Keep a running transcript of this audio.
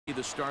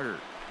the starter.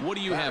 What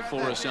do you have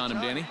for us on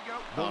him, Danny?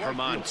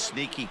 Herman,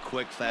 sneaky,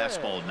 quick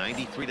fastball,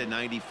 93 to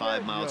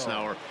 95 miles an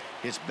hour.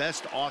 His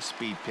best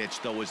off-speed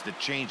pitch, though, is the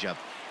changeup,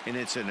 and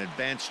it's an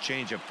advanced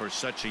changeup for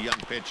such a young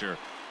pitcher.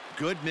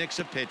 Good mix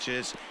of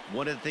pitches.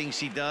 One of the things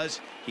he does,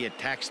 he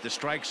attacks the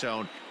strike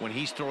zone. When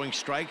he's throwing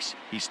strikes,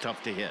 he's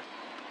tough to hit.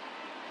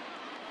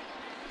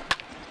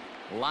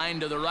 Line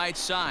to the right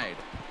side,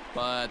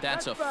 but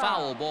that's a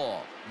foul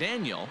ball.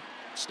 Daniel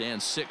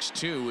stands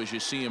 6'2" as you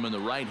see him in the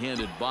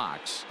right-handed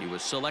box. He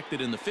was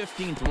selected in the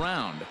 15th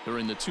round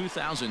during the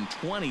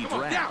 2020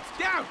 draft.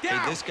 Down.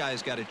 Hey, this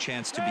guy's got a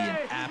chance to be an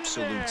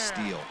absolute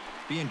steal.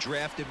 Being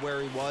drafted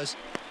where he was,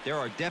 there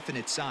are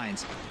definite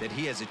signs that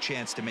he has a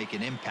chance to make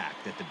an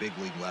impact at the big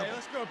league level. Hey,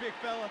 let's go, big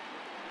fella.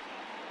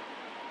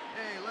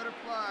 Hey, let her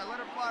fly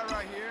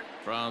right here.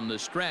 From the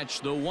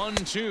stretch, the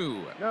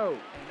 1-2. No. Hey,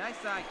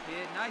 nice eye,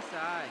 kid, nice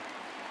eye.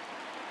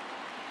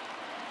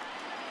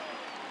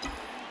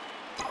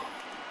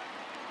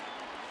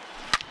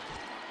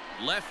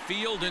 Left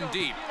field and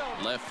deep.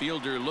 Left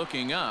fielder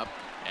looking up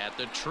at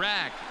the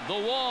track, the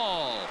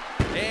wall,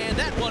 and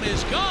that one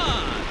is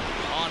gone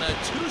on a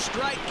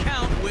 2-strike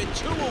count with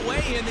 2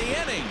 away in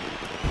the inning.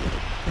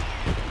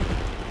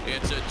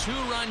 It's a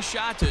 2-run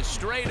shot to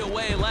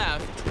straightaway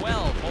left.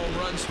 12 home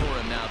runs for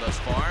him now thus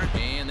far,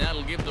 and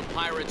that'll give the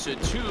Pirates a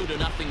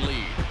 2-0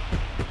 lead.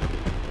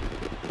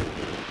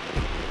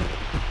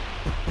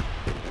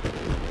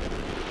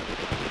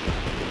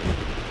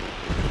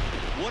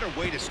 What a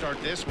way to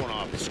start this one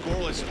off.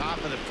 Scoreless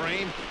top of the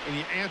frame, and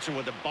you answer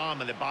with a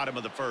bomb in the bottom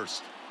of the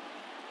first.